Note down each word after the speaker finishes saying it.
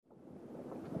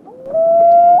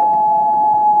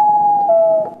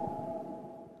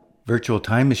Virtual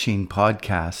Time Machine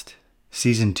Podcast,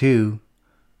 Season 2,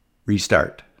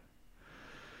 Restart.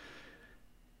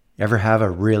 Ever have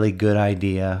a really good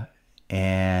idea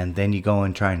and then you go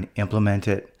and try and implement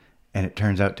it and it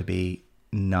turns out to be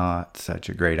not such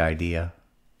a great idea?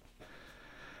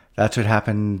 That's what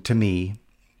happened to me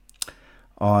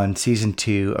on Season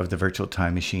 2 of the Virtual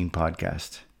Time Machine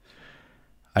Podcast.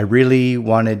 I really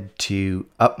wanted to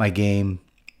up my game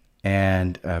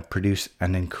and produce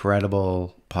an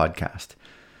incredible podcast.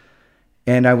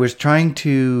 And I was trying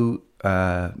to,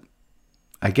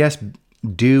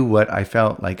 do what I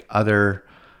felt like other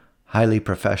highly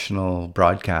professional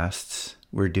broadcasts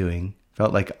were doing.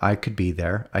 Felt like I could be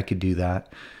there. I could do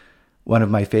that. One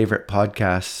of my favorite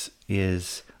podcasts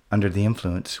is Under the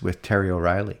Influence with Terry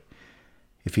O'Reilly.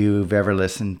 If you've ever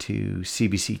listened to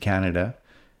CBC Canada,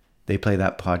 they play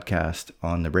that podcast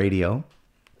on the radio.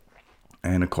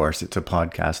 And of course, it's a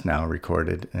podcast now,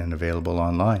 recorded and available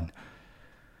online.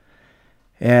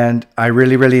 And I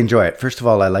really, really enjoy it. First of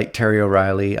all, I like Terry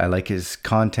O'Reilly. I like his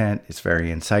content. It's very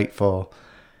insightful.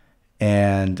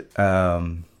 And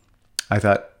I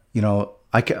thought,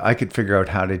 I could figure out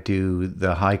how to do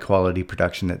the high quality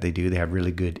production that they do. They have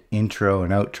really good intro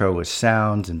and outro with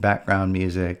sounds and background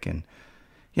music. And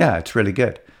yeah, it's really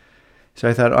good. So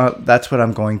I thought, oh, that's what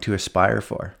I'm going to aspire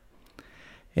for.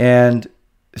 And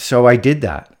so I did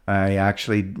that. I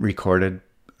actually recorded,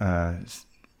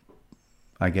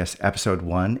 episode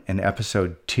 1 and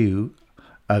episode 2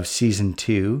 of season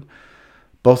 2.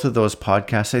 Both of those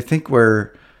podcasts, I think,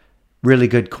 were really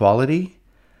good quality,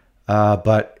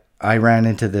 but I ran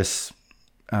into this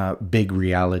big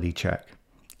reality check.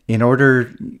 In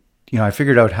order, I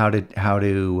figured out how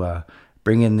to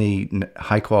bring in the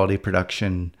high quality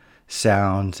production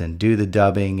sounds and do the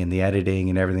dubbing and the editing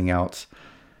and everything else.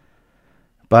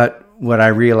 But what I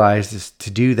realized is to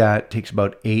do that takes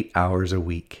about 8 hours a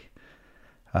week.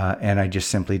 And I just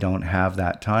simply don't have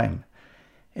that time.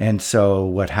 And so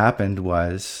what happened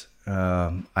was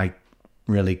I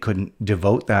really couldn't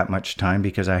devote that much time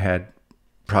because I had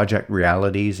project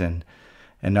realities and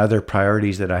other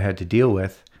priorities that I had to deal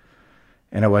with.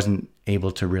 And I wasn't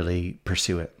able to really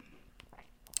pursue it.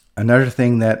 Another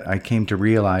thing that I came to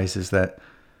realize is that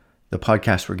the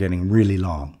podcasts were getting really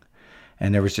long.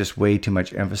 And there was just way too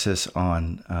much emphasis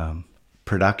on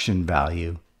production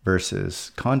value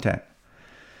versus content.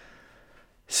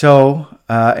 So,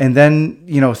 and then,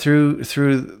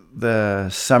 through the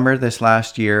summer this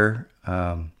last year,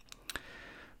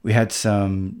 we had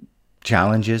some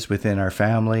challenges within our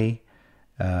family.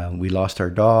 We lost our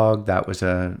dog. That was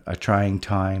a trying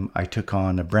time. I took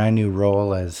on a brand new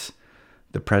role as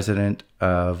the president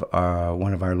of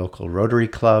one of our local Rotary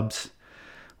clubs,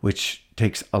 which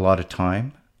takes a lot of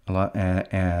time,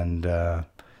 and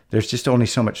there's just only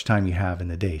so much time you have in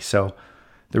the day. So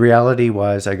the reality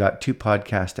was I got 2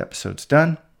 podcast episodes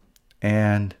done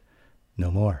and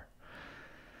no more.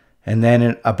 And then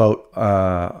in about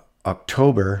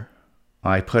October,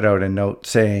 I put out a note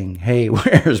saying, hey,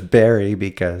 where's Barry?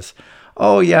 Because,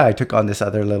 I took on this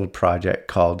other little project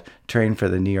called Train for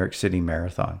the New York City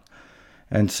Marathon.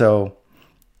 And so,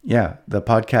 the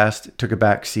podcast took a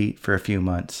back seat for a few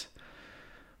months.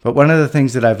 But one of the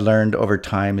things that I've learned over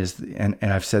time is, and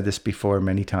I've said this before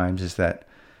many times, is that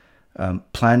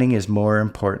planning is more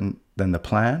important than the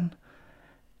plan.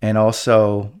 And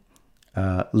also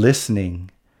listening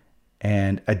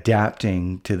and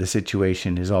adapting to the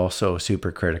situation is also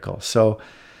super critical. So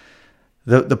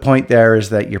the point there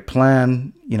is that your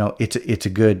plan, it's a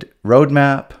good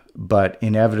roadmap, but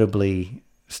inevitably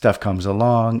stuff comes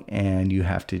along and you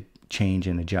have to change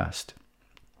and adjust.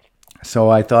 So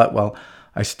I thought, well,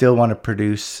 I still want to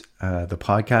produce the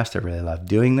podcast. I really love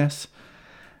doing this.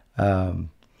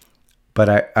 But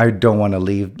I don't want to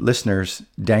leave listeners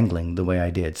dangling the way I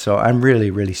did. So I'm really,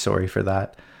 really sorry for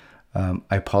that. I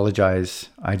apologize.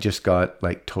 I just got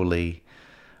totally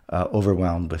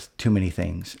overwhelmed with too many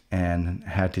things and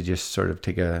had to just sort of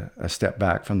take a step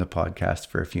back from the podcast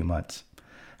for a few months.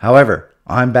 However,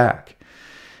 I'm back.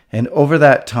 And over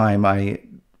that time, I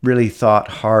really thought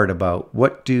hard about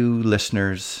what do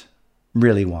listeners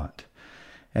really want.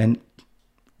 And,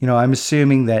 I'm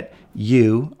assuming that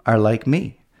you are like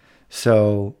me.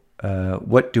 So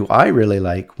what do I really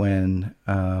like when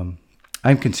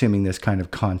I'm consuming this kind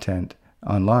of content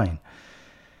online?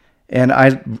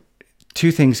 And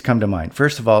 2 things come to mind.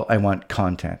 First of all, I want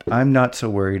content. I'm not so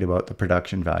worried about the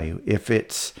production value. If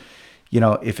it's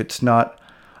not,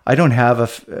 I don't have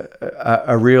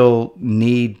a real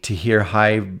need to hear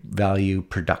high value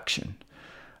production.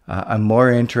 I'm more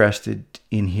interested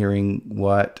in hearing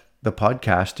what the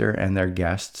podcaster and their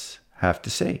guests have to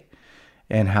say.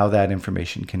 and how that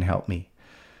information can help me.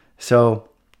 So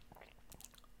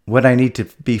what I need to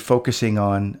be focusing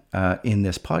on in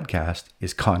this podcast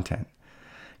is content,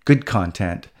 good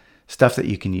content, stuff that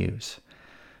you can use.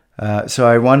 So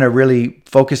I want to really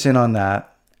focus in on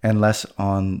that and less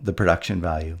on the production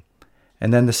value.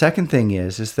 And then the second thing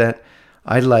is that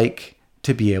I like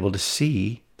to be able to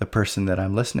see the person that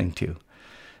I'm listening to.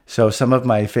 So some of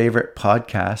my favorite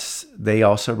podcasts, they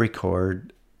also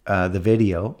record the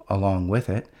video along with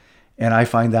it. And I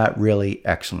find that really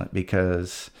excellent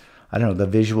because, I don't know, the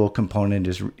visual component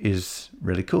is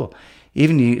really cool.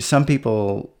 Even some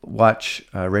people watch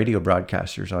radio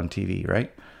broadcasters on TV,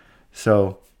 right?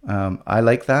 So I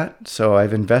like that. So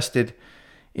I've invested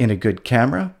in a good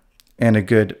camera and a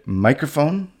good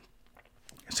microphone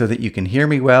so that you can hear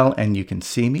me well and you can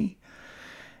see me.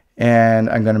 And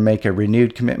I'm going to make a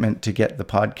renewed commitment to get the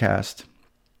podcast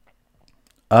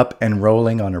up and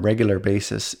rolling on a regular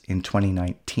basis in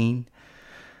 2019.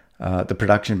 The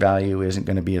production value isn't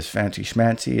going to be as fancy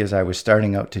schmancy as I was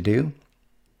starting out to do,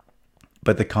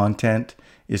 but the content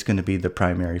is going to be the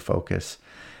primary focus.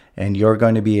 And you're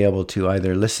going to be able to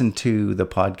either listen to the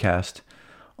podcast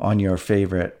on your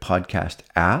favorite podcast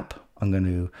app. I'm going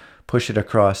to push it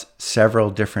across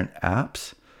several different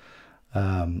apps,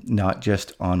 not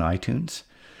just on iTunes.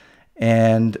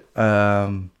 And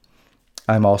I'm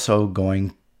also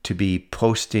going to be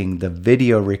posting the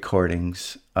video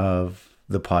recordings of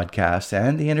the podcast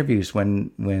and the interviews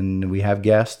when we have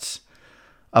guests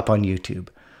up on YouTube,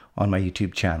 on my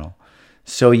YouTube channel.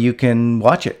 So you can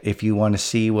watch it if you want to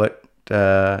see what,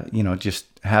 just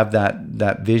have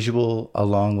that visual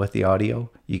along with the audio.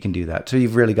 You can do that. So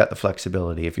you've really got the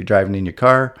flexibility. If you're driving in your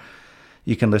car,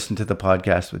 you can listen to the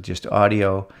podcast with just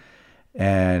audio.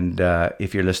 And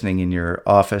if you're listening in your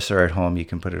office or at home, you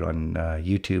can put it on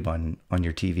YouTube on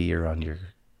your TV or on your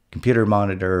computer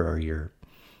monitor or your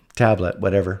tablet,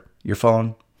 whatever, your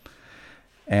phone,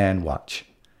 and watch.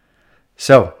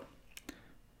 So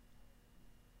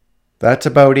that's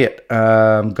about it.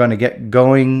 I'm going to get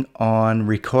going on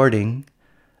recording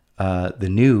the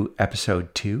new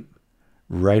episode 2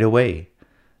 right away.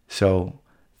 So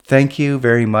thank you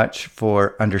very much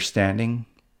for understanding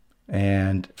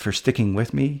and for sticking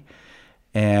with me.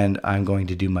 And I'm going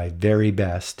to do my very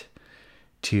best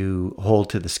to hold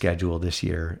to the schedule this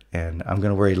year. And I'm going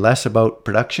to worry less about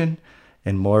production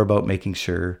and more about making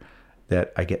sure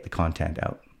that I get the content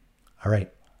out. All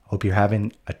right. Hope you're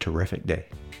having a terrific day.